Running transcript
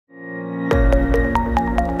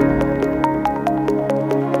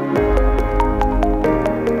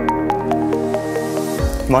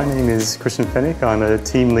My name is Christian Fennick. I'm a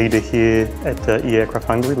team leader here at eAircraft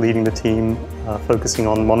Hungary, leading the team focusing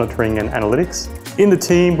on monitoring and analytics. In the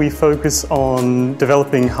team, we focus on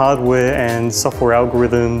developing hardware and software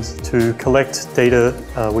algorithms to collect data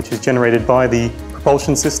which is generated by the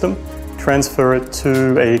propulsion system, transfer it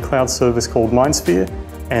to a cloud service called MindSphere,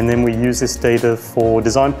 and then we use this data for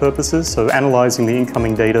design purposes, so analysing the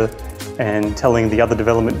incoming data and telling the other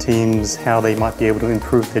development teams how they might be able to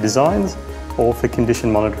improve their designs, or for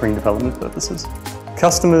condition monitoring development purposes.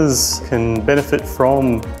 Customers can benefit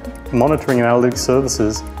from monitoring and analytics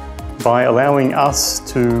services by allowing us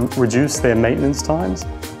to reduce their maintenance times,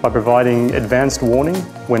 by providing advanced warning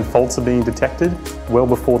when faults are being detected well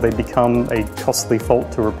before they become a costly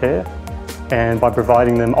fault to repair, and by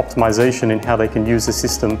providing them optimization in how they can use the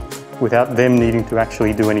system without them needing to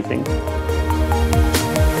actually do anything.